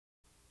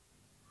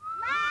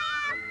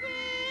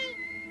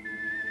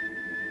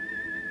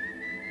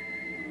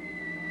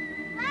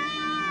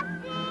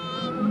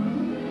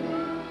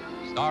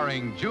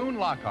Starring June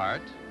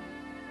Lockhart,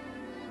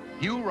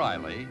 Hugh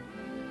Riley,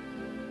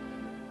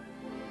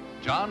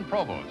 John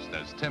Provost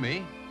as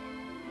Timmy,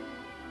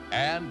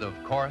 and, of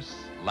course,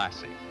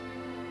 Lassie.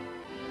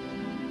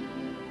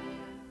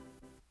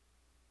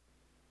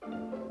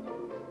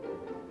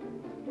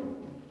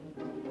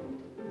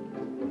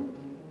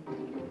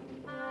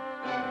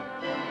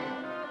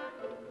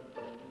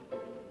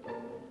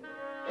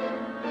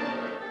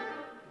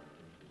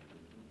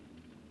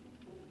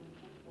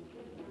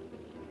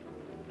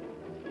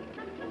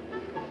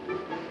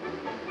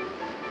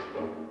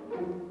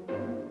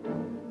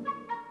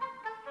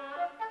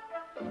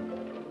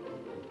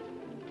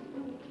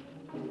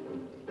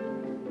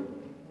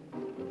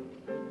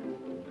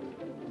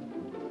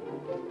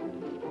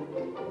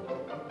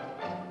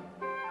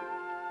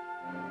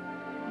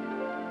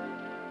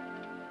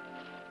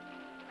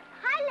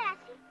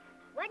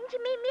 Why didn't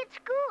you meet me at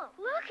school?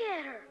 Look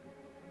at her.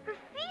 Her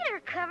feet are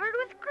covered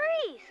with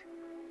grease.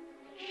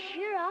 They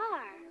sure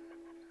are.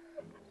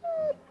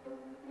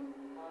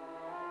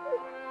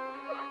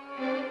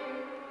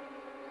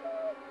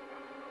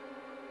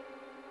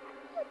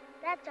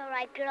 That's all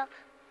right, girl.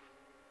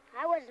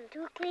 I wasn't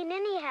too clean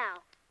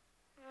anyhow.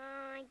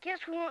 I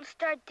guess we won't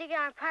start digging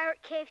our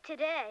pirate cave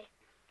today.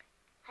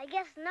 I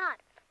guess not.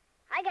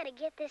 I gotta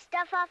get this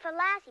stuff off of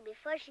Lassie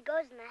before she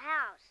goes in the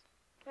house.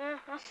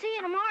 I'll see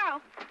you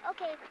tomorrow.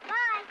 Okay,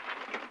 bye.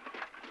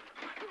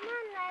 Come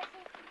on,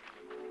 Lassie.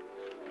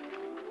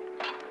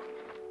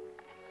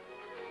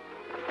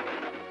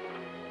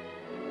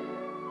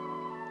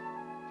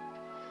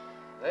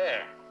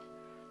 There.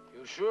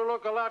 You sure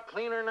look a lot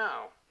cleaner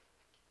now.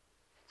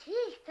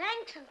 Gee,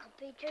 thanks, Uncle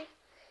Petrie.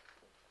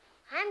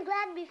 I'm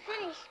glad we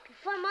finished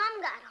before Mom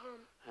got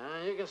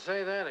home. You can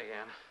say that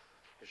again.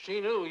 If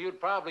she knew, you'd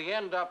probably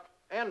end up.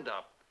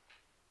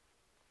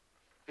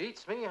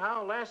 Beats me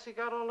how Lassie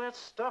got all that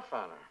stuff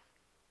on her.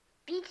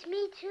 Beats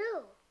me,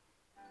 too.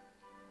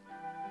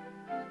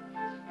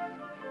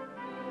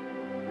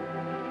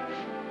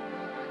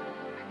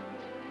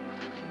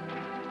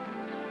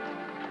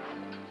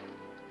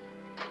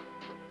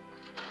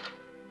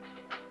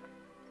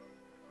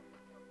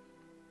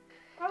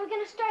 Are we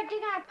going to start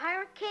digging our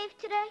pirate cave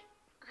today?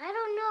 I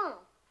don't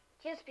know.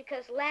 Just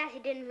because Lassie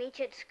didn't meet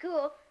you at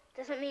school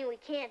doesn't mean we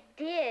can't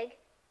dig.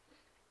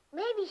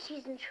 Maybe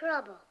she's in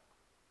trouble.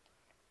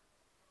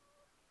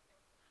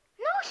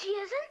 No, she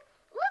isn't.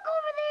 Look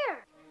over there.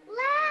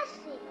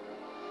 Lassie.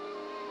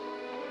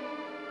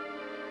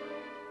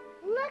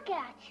 Look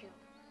at you.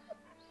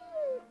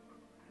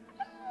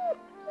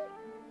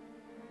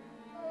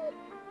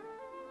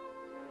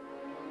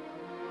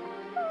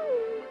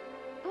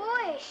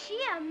 Boy, is she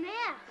a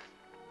mess.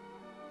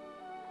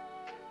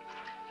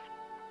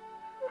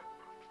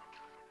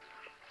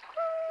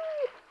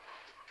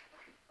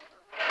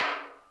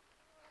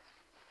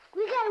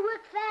 We gotta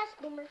work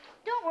fast, Boomer.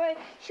 Don't worry,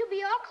 she'll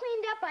be all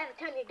cleaned up by the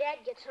time your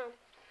dad gets home.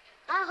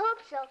 I hope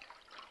so,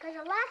 because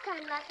the last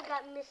time Lassie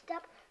got messed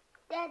up,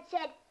 Dad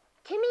said,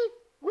 Timmy,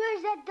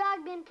 where's that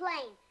dog been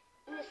playing?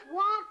 In the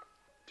swamp?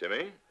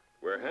 Timmy,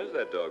 where has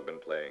that dog been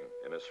playing?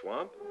 In a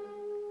swamp?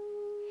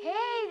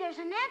 Hey, there's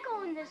an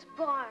echo in this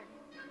barn.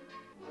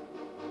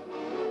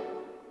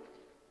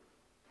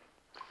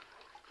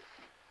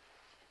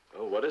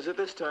 Oh, what is it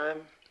this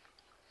time?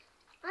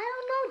 I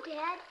don't know,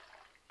 Dad,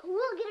 but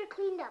we'll get her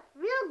cleaned up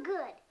real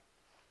good.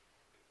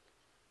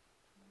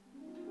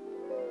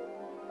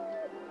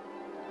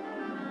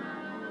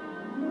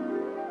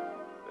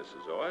 This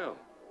is oil.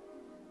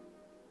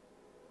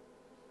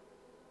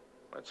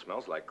 That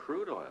smells like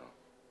crude oil.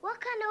 What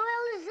kind of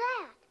oil is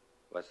that?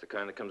 Well, that's the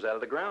kind that comes out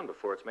of the ground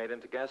before it's made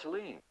into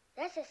gasoline.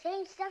 That's the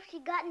same stuff she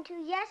got into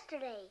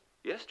yesterday.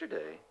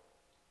 Yesterday?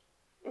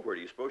 Well, where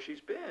do you suppose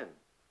she's been?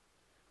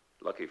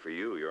 Lucky for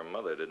you, your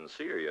mother didn't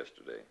see her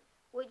yesterday.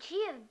 Would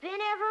she have been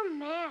ever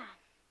mad?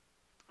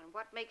 And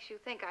what makes you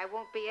think I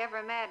won't be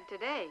ever mad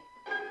today?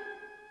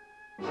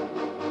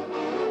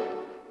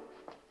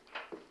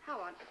 How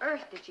on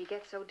earth did she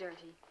get so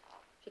dirty?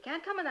 She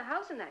can't come in the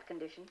house in that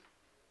condition.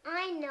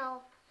 I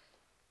know.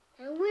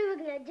 And we were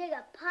going to dig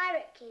a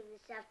pirate cave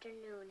this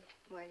afternoon.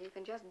 Well, you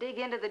can just dig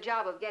into the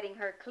job of getting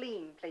her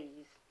clean,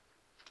 please.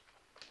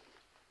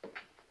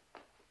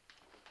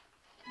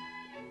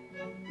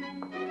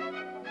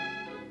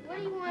 What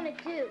do you want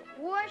to do?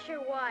 Wash or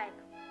wipe?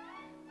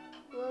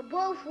 We'll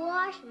both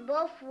wash and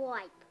both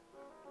wipe.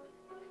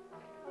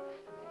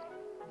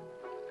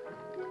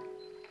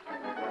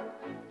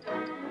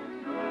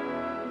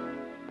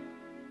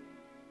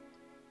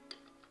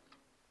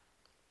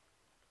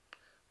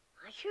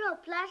 I sure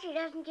hope Lassie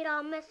doesn't get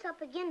all messed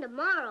up again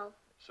tomorrow.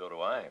 So do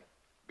I.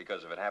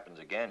 Because if it happens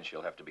again,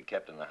 she'll have to be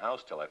kept in the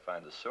house till I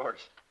find the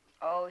source.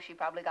 Oh, she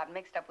probably got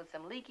mixed up with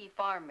some leaky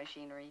farm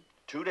machinery.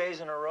 2 days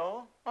in a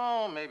row?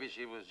 Oh, maybe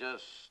she was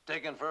just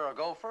digging for a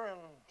gopher and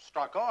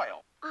struck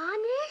oil.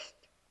 Honest?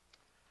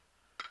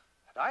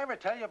 Did I ever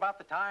tell you about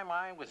the time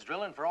I was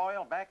drilling for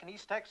oil back in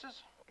East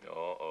Texas?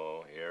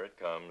 Uh-oh, here it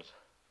comes.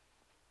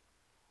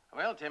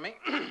 Well, Timmy,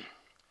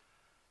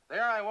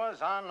 there I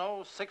was on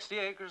those 60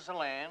 acres of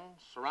land,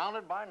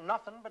 surrounded by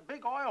nothing but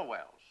big oil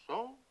wells.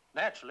 So,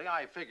 naturally,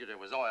 I figured there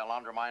was oil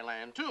under my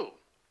land, too.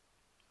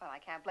 Well, I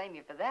can't blame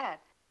you for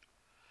that.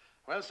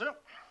 Well, sir,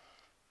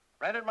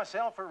 rented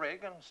myself a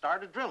rig and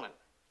started drilling.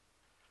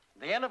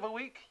 At the end of a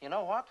week, you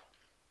know what?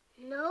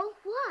 No,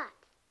 what?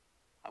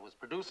 I was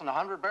producing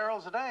 100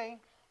 barrels a day.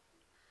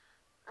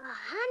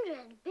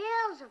 100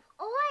 barrels of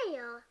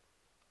oil?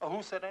 Well,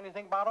 who said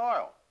anything about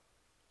oil?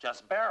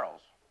 Just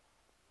barrels.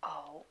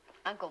 Oh,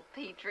 Uncle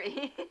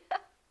Petrie.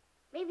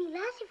 Maybe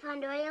Lassie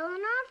found oil on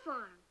our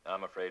farm.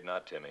 I'm afraid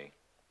not, Timmy.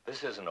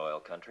 This isn't oil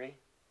country.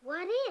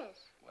 What is?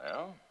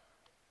 Well,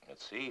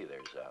 let's see.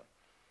 There's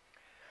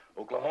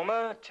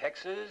Oklahoma,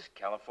 Texas,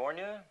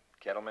 California,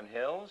 Kettleman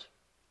Hills.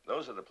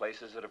 Those are the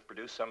places that have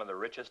produced some of the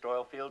richest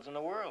oil fields in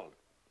the world.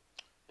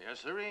 Yes,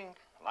 sirree.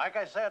 Like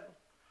I said,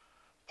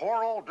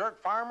 poor old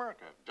dirt farmer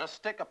could just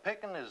stick a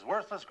pick in his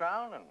worthless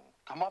ground and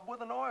come up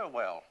with an oil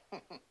well.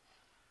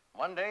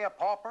 One day a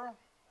pauper,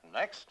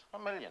 next a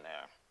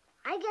millionaire.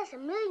 I guess a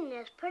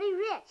millionaire's pretty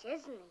rich,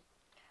 isn't he?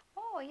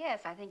 Oh,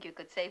 yes, I think you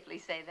could safely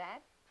say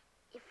that.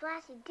 If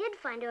Lassie did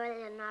find oil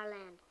in our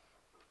land,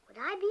 would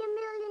I be a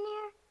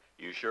millionaire?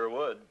 You sure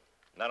would.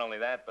 Not only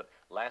that, but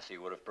Lassie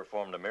would have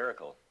performed a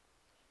miracle.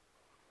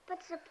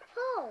 But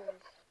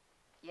suppose...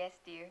 Yes,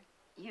 dear.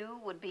 You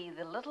would be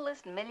the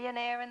littlest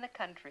millionaire in the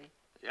country.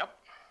 Yep,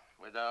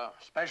 with a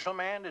special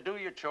man to do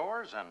your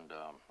chores and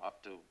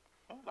up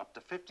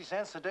to 50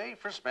 cents a day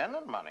for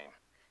spending money.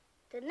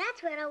 Then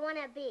that's what I want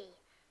to be,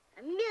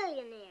 a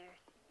millionaire.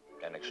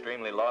 An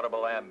extremely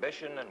laudable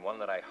ambition and one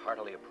that I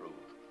heartily approve.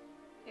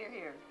 Here,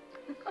 here.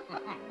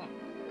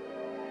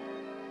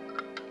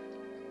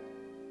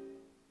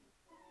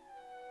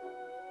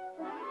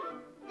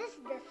 This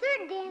is the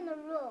third day in a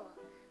row.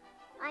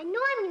 I know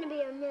I'm going to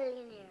be a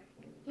millionaire.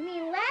 You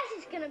mean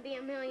Lassie's gonna be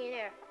a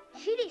millionaire?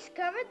 She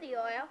discovered the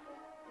oil.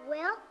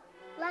 Well,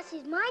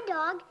 Lassie's my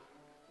dog,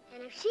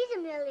 and if she's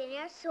a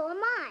millionaire, so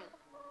am I.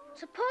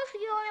 Suppose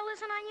the oil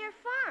isn't on your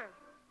farm.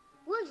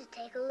 We'll just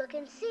take a look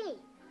and see.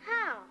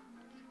 How?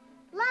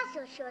 Lassie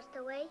will show us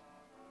the way.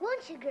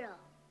 Won't you, girl?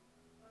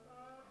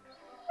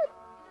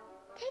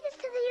 Take us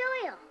to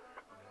the oil.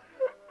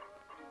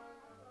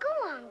 Go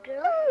on,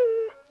 girl.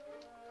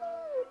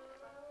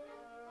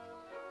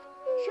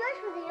 Show us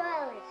where the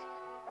oil is.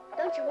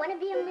 Don't you want to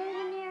be a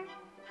millionaire?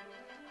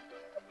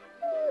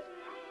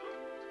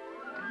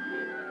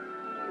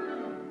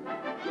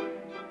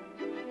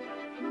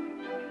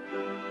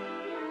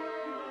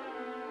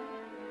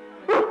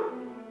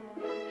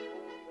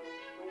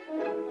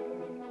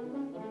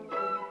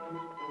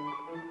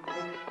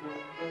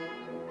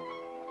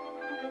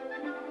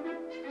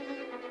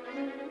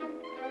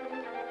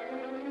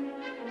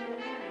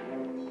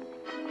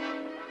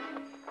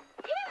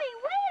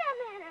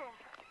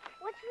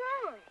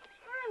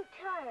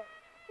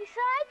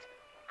 Besides,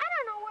 I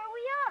don't know where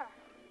we are.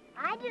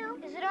 I do.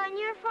 Is it on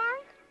your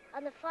farm?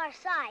 On the far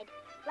side.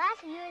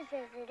 Lassie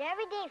uses it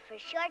every day for a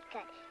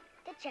shortcut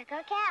to check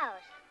our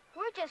cows.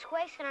 We're just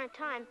wasting our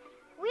time.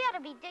 We ought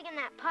to be digging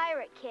that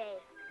pirate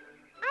cave.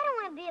 I don't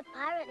want to be a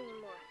pirate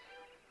anymore.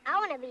 I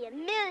want to be a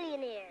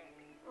millionaire.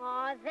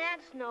 Aw,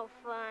 that's no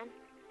fun.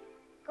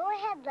 Go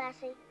ahead,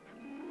 Lassie.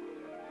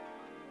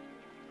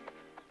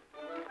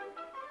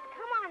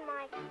 Come on,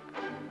 Mike.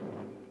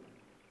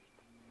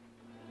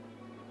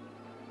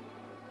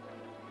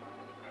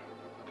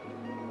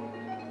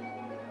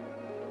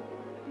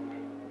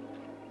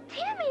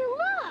 Timmy,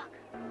 look!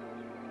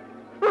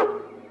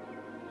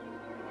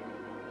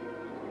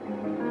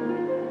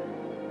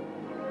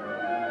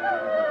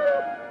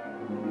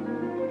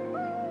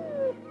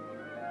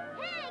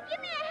 Hey,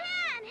 give me a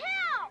hand!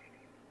 Help!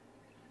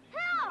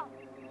 Help!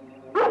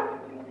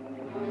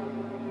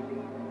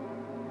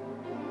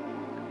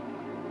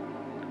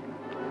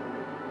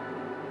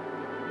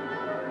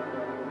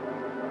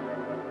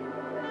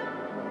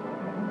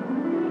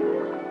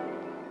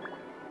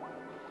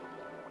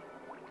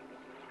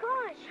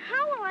 Gosh,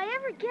 how will I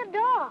ever get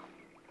off?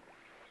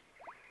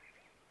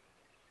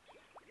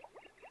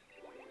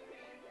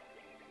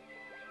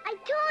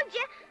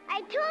 I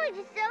told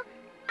you so.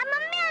 I'm a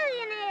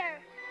millionaire.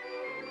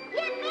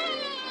 Yippee!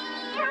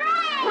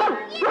 Hooray!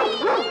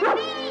 Yippee!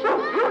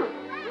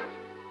 Yippee!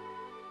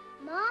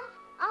 Mom,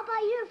 I'll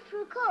buy you a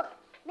fur coat.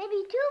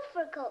 Maybe 2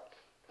 fur coats.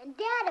 And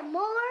Dad, a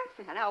mower.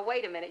 Now,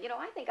 wait a minute. You know,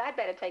 I think I'd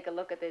better take a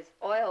look at this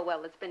oil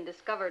well that's been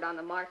discovered on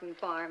the Martin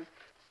farm.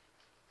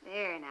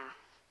 There now.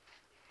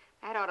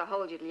 That ought to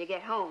hold you till you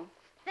get home.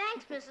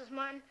 Thanks, Mrs.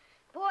 Martin.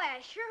 Boy,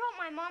 I sure hope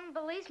my mom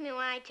believes me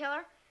when I tell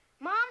her.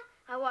 Mom,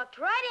 I walked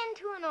right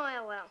into an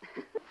oil well.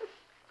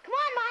 Come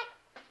on, Mike.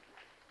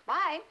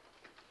 Bye.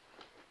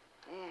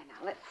 There,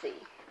 now, let's see.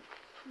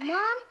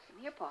 Mom,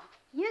 Here, Paul.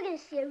 you're going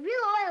to see a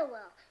real oil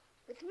well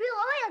with real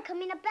oil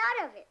coming up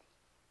out of it.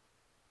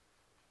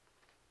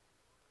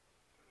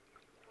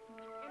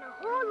 And a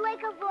whole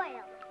lake of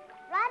oil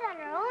right on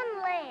our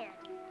own land.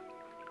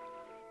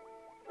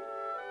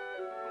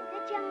 I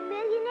bet you I'm a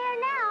millionaire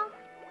now.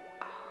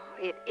 Oh,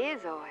 it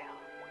is oil.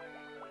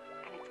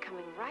 And it's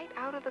coming right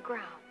out of the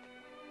ground.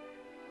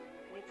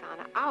 And it's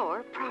on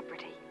our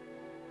property.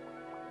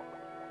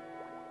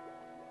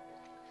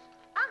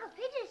 Uncle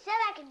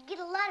could get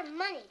a lot of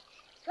money.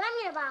 So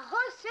I'm going to buy a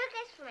whole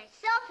circus for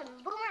myself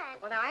and Boomer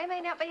and... Well, now, I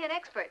may not be an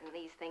expert in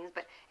these things,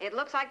 but it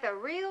looks like the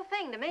real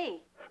thing to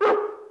me.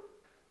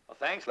 Well,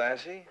 thanks,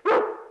 Lassie.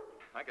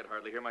 I could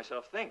hardly hear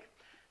myself think.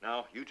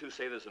 Now, you two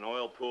say there's an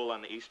oil pool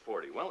on the East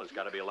 40. Well, there's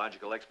got to be a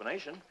logical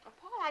explanation. Well,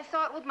 Paul, I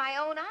saw it with my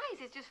own eyes.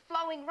 It's just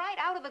flowing right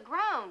out of the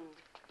ground.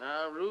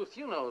 Now, Ruth,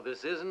 you know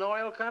this isn't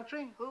oil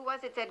country. Who was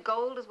it said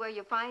gold is where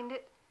you find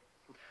it?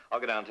 I'll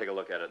go down and take a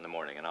look at it in the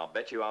morning, and I'll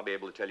bet you I'll be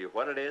able to tell you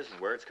what it is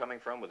and where it's coming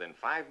from within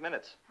 5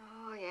 minutes.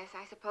 Oh, yes,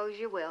 I suppose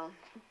you will.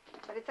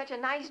 But it's such a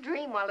nice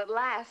dream while it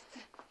lasts.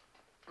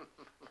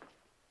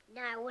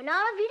 Now, I want all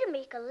of you to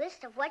make a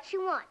list of what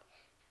you want,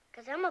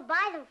 because I'm going to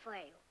buy them for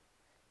you.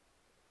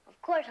 Of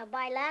course, I'll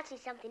buy Lassie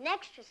something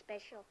extra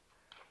special.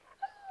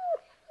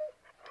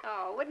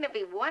 Oh, wouldn't it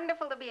be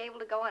wonderful to be able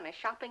to go on a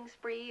shopping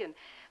spree and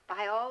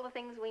buy all the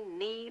things we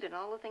need and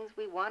all the things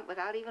we want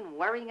without even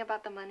worrying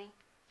about the money?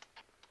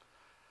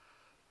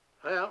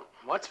 Well,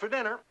 what's for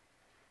dinner?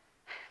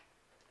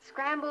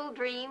 Scrambled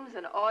dreams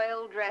and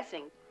oil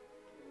dressing.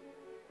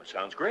 That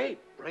sounds great.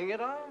 Bring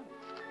it on.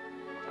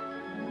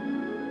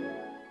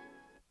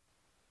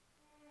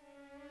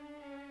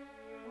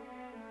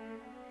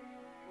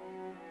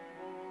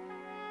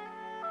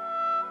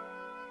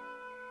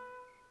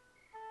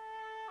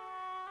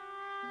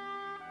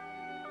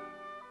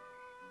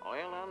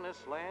 Oil on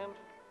this land?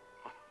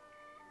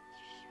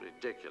 It's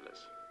ridiculous.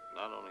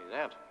 Not only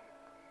that,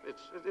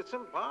 it's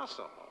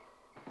impossible.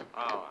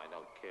 Oh, I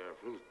don't care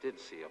if Ruth did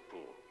see a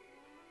pool.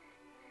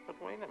 But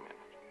wait a minute.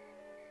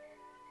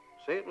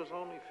 Say it was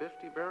only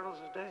 50 barrels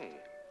a day.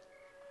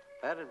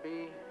 That'd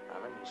be, now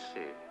let me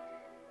see.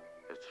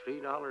 It's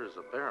 $3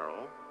 a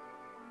barrel.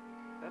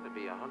 That'd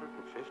be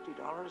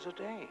 $150 a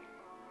day.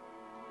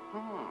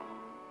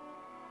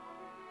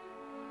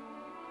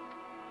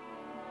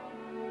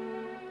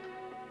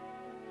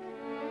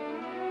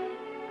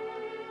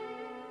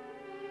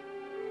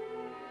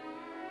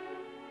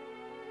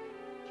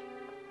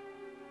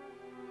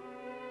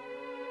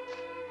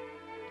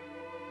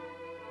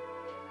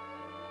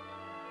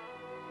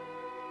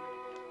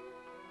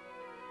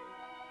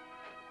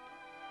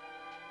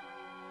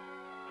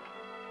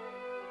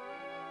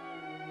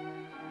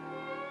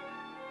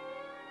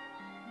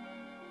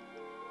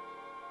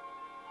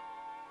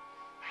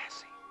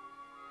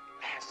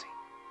 Lassie,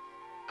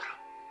 come.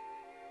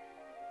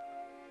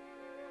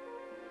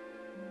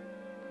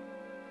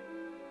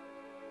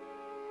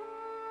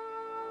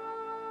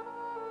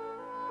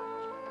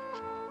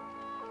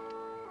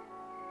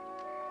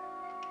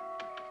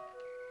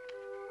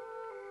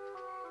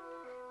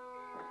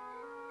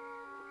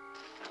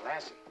 Now,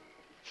 Lassie,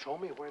 show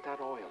me where that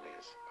oil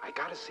is. I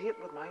gotta see it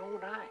with my own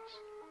eyes.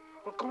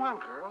 Well, go on,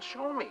 girl,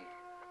 show me.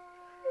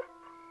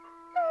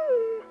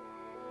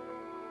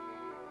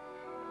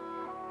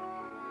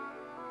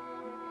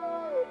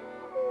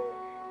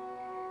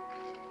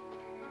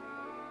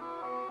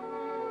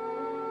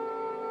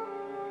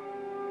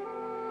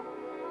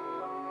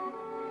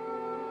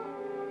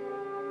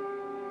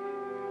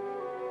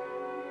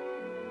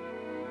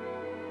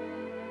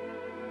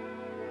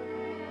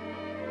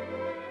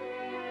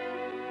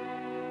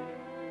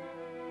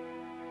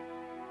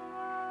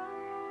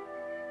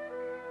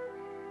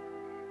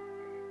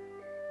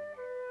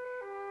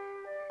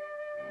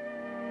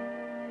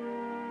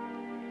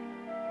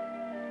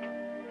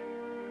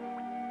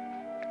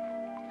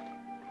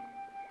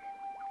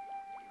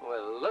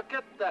 Well, look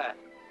at that.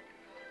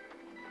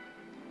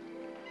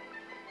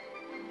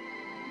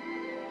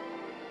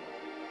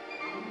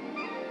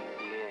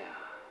 Yeah,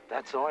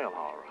 that's oil,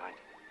 all right.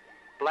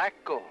 Black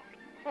gold.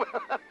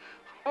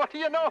 What do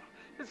you know?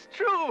 It's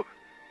true.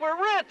 We're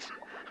rich.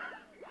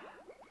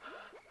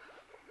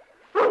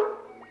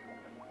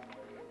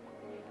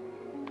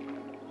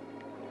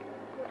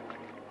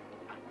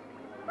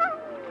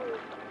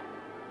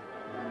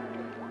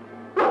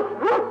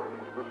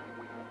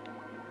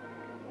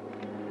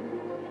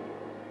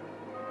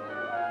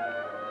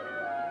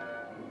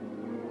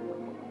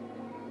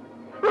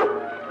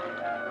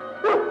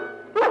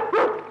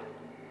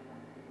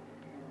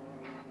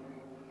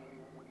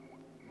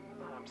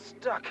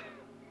 Stuck.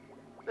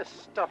 This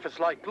stuff is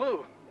like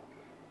glue.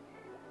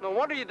 No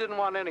wonder you didn't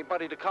want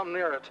anybody to come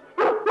near it.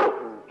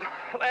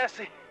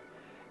 Lassie,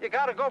 you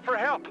gotta go for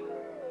help.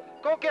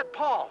 Go get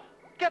Paul.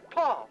 Get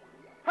Paul.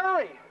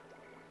 Hurry.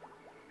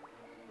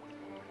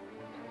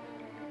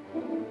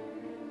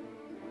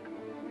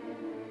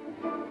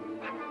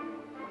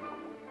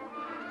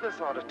 This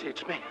ought to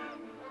teach me.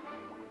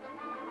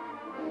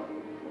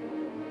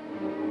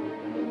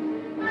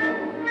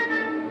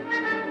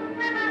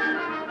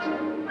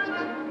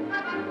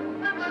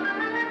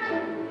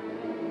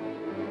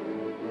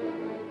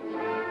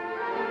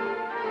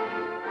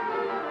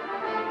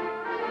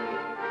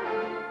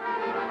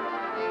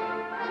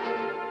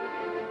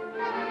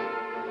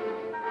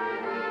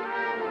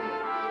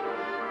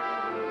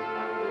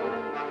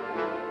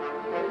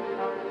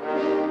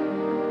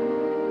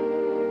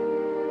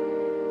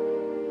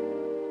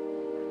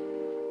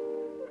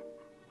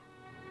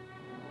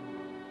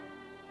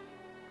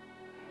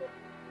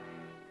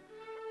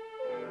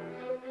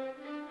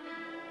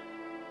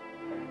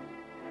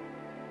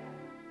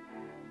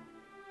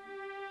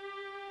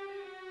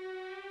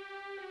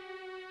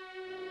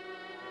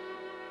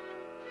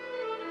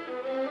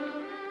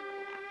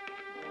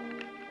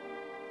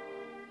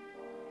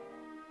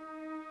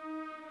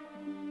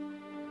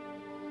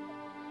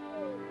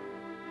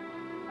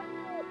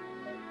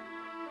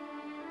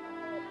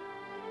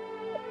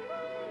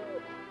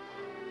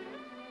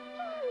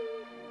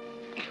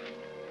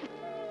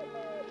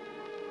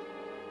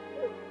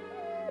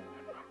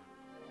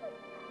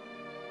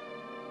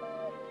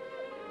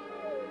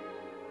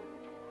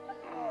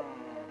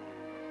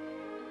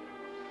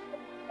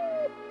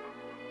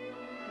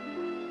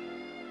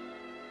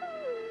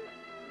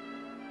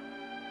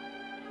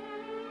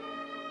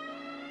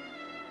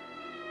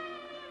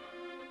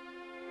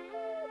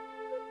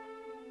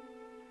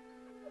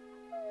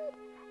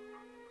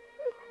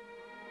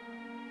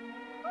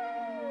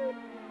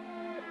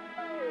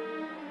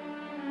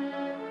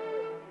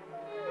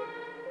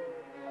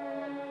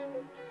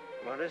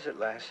 is it,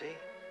 Lassie?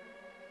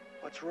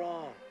 What's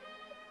wrong?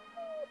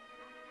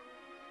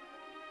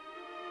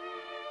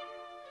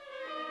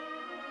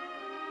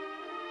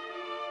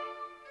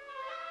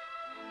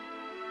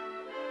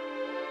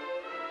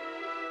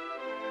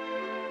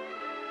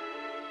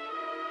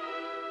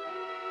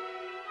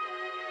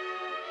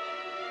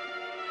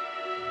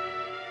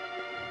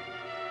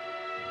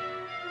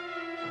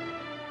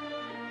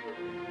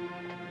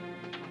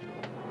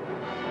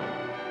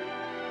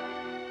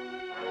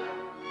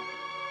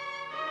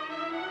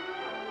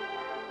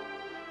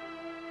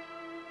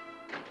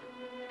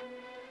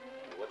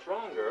 What's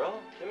wrong,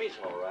 girl? Timmy's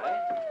all right.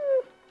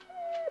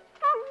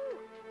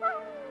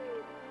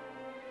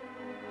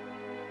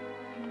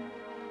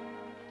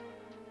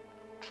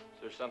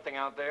 Is there something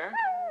out there?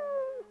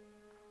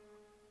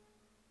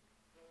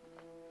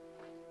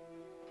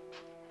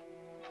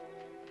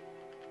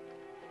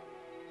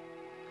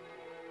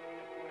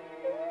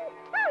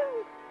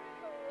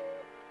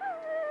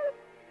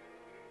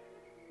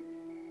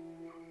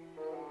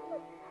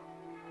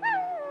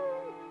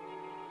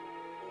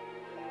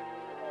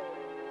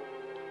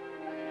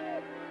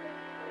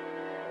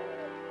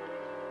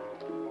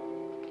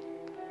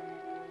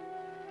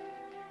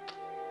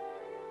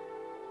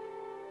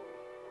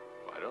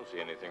 I don't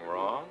see anything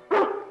wrong.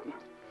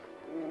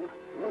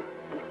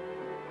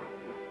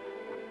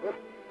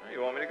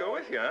 You want me to go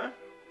with you, huh?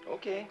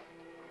 Okay.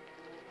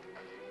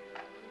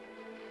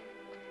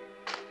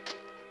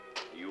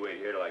 You wait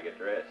here till I get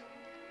dressed.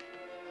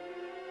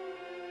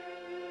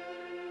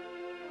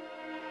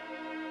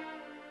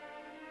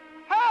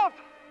 Help!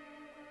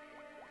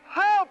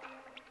 Help!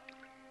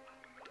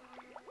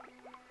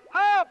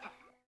 Help!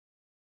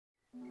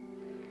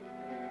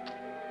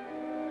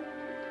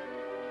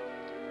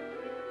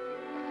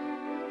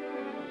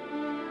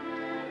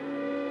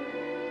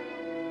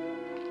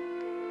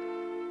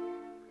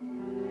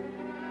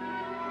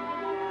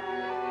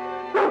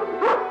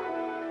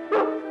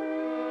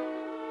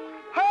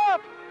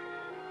 Help!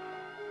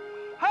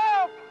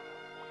 Help!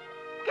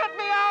 Get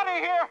me out of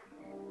here!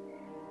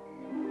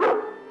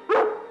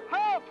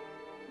 Help!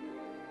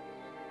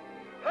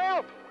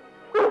 Help!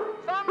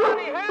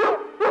 Somebody help!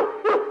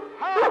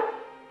 Help!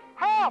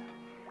 Help!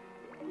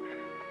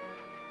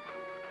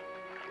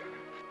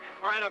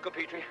 All right, Uncle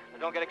Petrie. Now,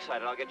 don't get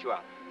excited. I'll get you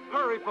out.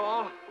 Hurry,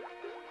 Paul.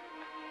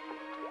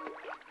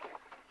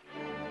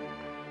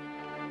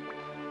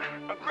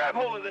 Now, grab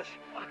hold of this.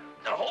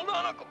 Now, hold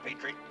on, Uncle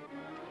Petrie.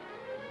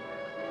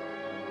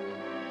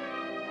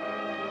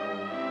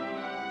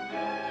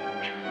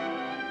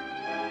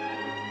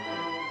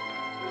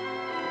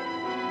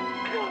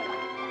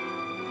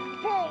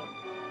 Pull!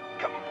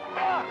 Come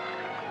on.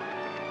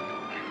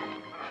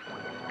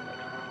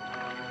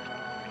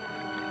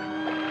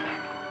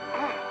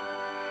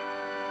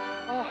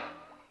 Oh,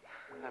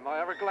 am I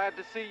ever glad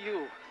to see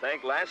you.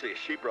 Thank Lassie.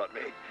 She brought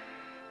me.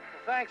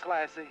 Thanks,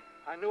 Lassie.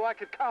 I knew I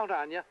could count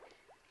on you.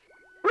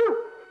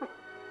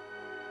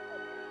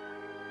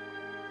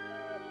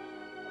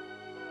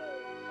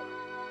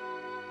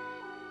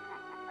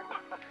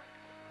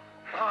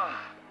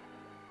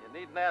 You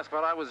needn't ask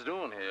what I was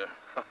doing here.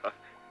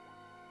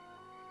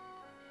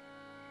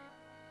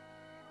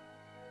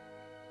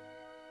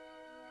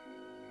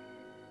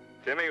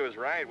 Timmy was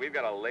right. We've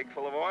got a lake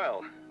full of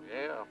oil.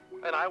 Yeah,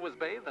 and I was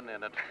bathing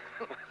in it.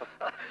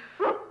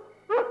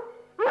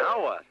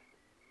 Now what?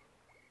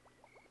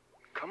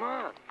 Come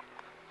on.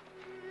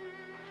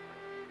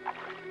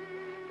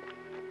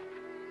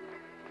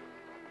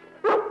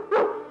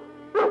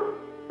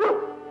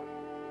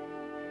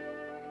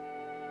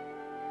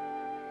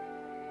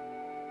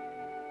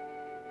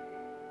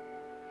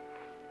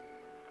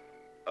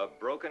 A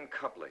broken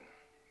coupling.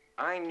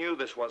 I knew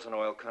this wasn't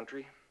oil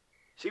country.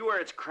 See where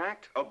it's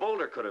cracked? A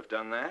boulder could have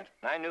done that.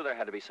 I knew there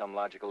had to be some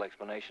logical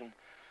explanation.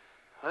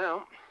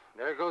 Well,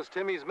 there goes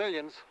Timmy's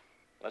millions.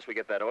 Unless we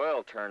get that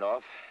oil turned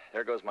off,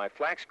 there goes my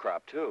flax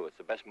crop, too. It's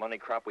the best money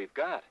crop we've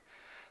got.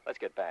 Let's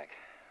get back.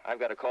 I've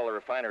got to call the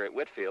refiner at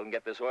Whitfield and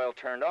get this oil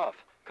turned off.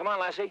 Come on,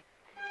 Lassie.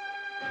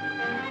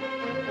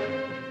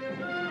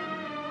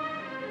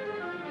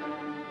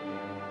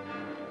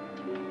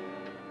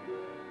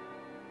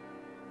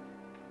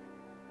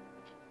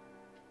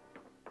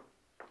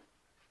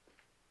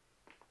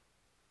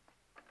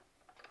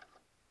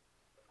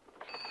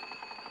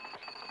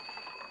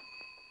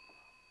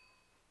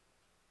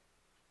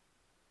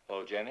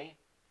 Hello, Jenny?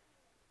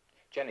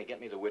 Jenny, get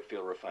me the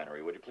Whitfield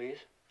refinery, would you please?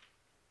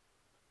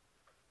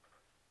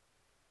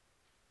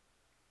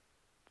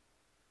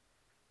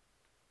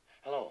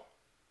 Hello.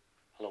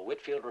 Hello,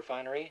 Whitfield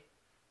refinery?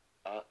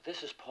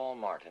 This is Paul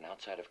Martin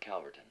outside of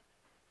Calverton.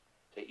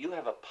 You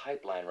have a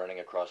pipeline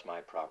running across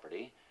my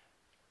property.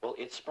 Well,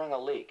 it sprung a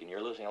leak and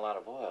you're losing a lot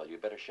of oil. You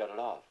better shut it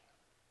off.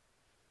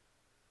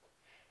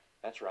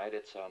 That's right.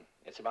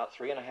 It's about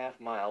 3.5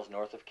 miles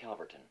north of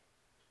Calverton.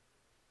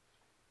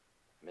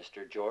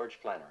 Mr. George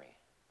Flannery.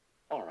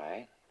 All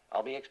right.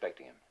 I'll be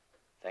expecting him.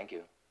 Thank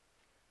you.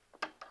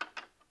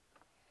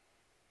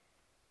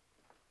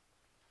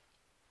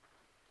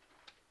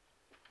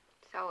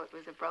 So it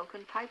was a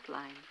broken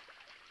pipeline.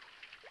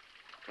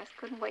 Just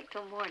couldn't wait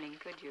till morning,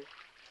 could you?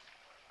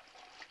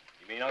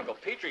 You mean Uncle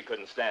Petrie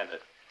couldn't stand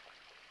it?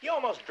 He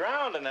almost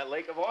drowned in that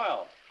lake of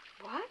oil.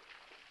 What?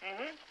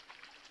 Mm-hmm.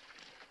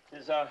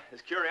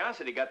 His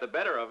curiosity got the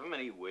better of him,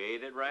 and he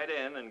waded right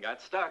in and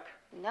got stuck.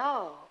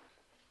 No.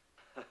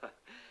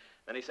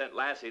 Then he sent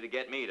Lassie to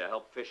get me to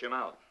help fish him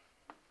out.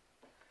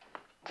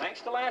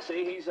 Thanks to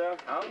Lassie, he's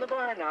out in the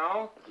barn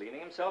now, cleaning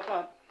himself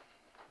up.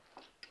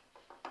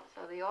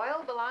 So the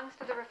oil belongs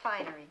to the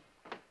refinery.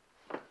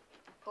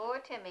 Poor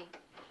Timmy.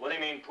 What do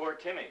you mean, poor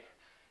Timmy?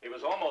 It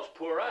was almost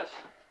poor us.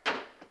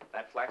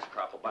 That flax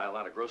crop will buy a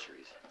lot of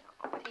groceries.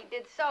 Oh, but he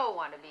did so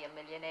want to be a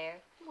millionaire.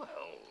 Well,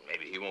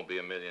 maybe he won't be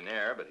a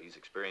millionaire, but he's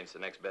experienced the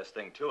next best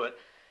thing to it.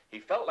 He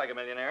felt like a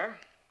millionaire,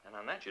 and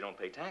on that you don't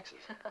pay taxes.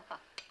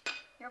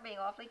 You're being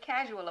awfully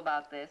casual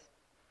about this.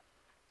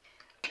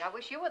 I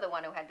wish you were the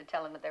one who had to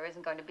tell him that there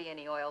isn't going to be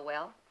any oil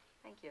well.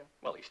 Thank you.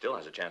 Well, he still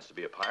has a chance to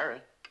be a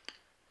pirate.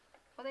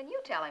 Well, then you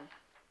tell him.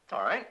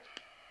 All right,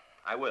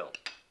 I will.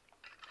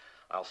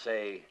 I'll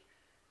say,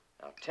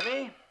 now,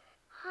 Timmy?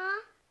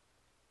 Huh?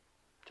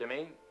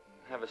 Timmy,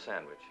 have a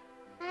sandwich.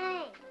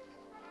 Thanks.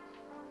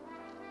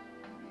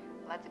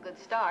 Well, that's a good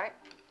start.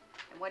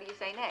 And what do you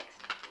say next?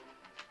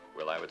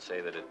 Well, I would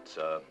say that it's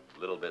a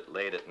little bit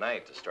late at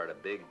night to start a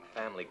big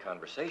family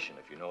conversation,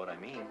 if you know what I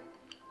mean.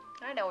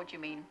 I know what you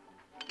mean.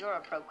 You're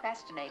a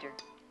procrastinator.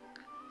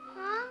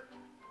 Huh?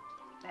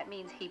 That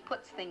means he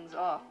puts things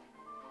off.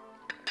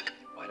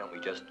 Why don't we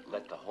just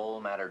let the whole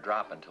matter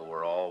drop until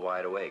we're all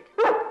wide awake?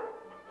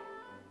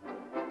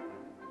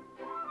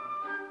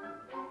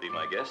 Be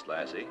my guest,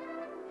 Lassie.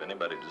 If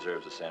anybody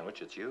deserves a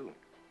sandwich, it's you.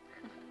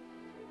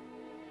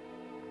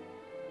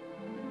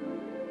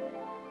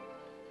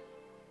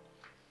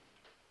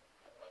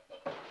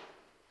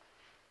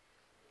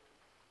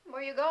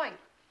 Where are you going?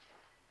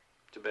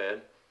 To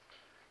bed.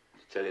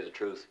 To tell you the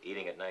truth,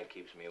 eating at night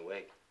keeps me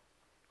awake.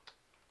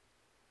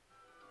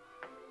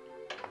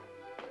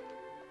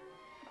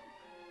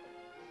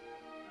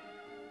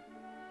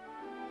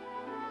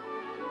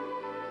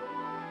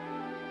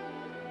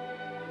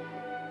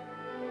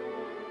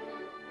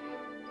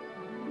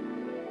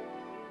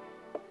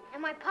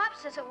 And my pop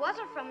says it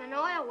wasn't from an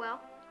oil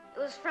well. It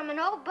was from an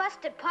old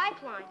busted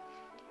pipeline.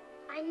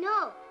 I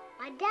know.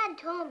 My dad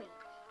told me.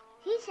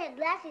 He said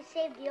Lassie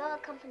saved the oil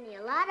company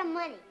a lot of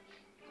money.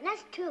 And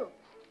that's true.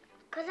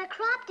 Because our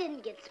crop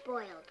didn't get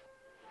spoiled.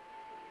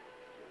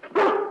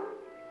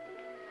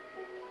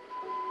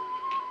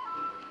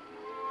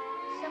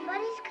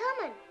 Somebody's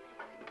coming.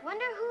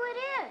 Wonder who it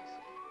is.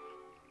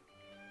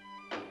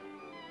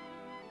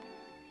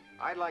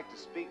 I'd like to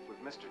speak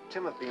with Mr.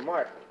 Timothy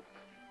Martin.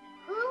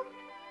 Who?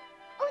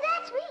 Oh,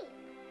 that's me.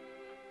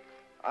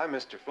 I'm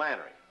Mr.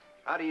 Flannery.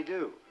 How do you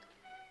do?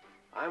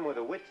 I'm with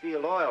the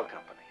Whitfield Oil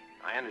Company.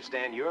 I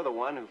understand you're the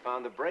one who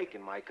found the break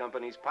in my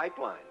company's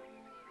pipeline.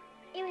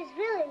 It was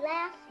really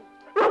Lassie.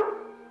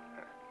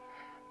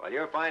 Well,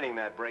 your finding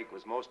that break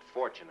was most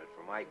fortunate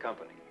for my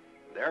company.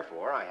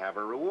 Therefore, I have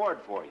a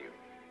reward for you.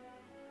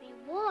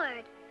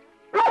 Reward?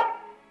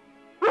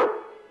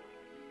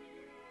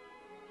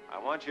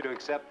 I want you to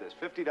accept this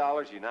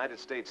 $50 United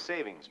States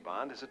savings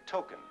bond as a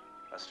token,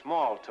 a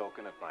small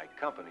token of my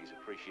company's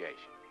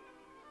appreciation.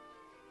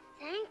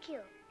 Thank you.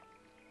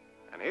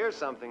 And here's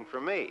something for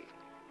me.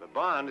 The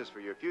bond is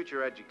for your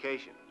future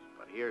education,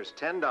 but here's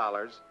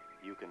 $10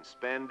 you can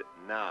spend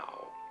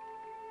now.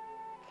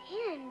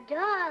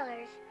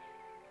 $10?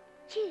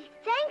 Gee,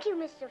 thank you,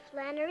 Mr.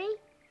 Flannery.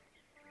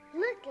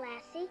 Look,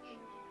 Lassie,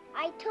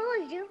 I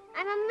told you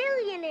I'm a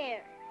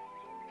millionaire.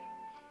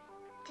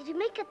 Did you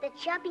make up the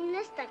shopping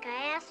list like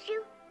I asked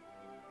you?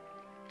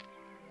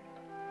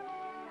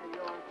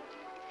 Your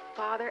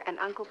father and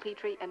Uncle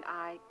Petrie and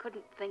I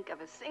couldn't think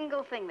of a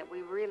single thing that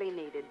we really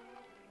needed.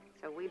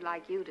 So we'd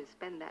like you to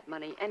spend that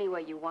money any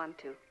way you want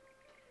to.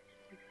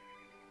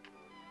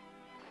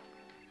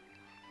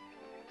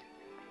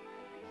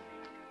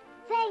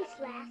 Thanks,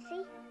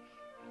 Lassie.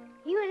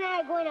 You and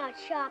I are going out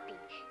shopping.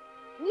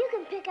 And you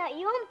can pick out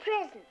your own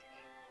present.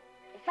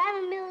 If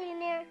I'm a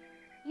millionaire,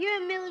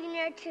 you're a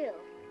millionaire too.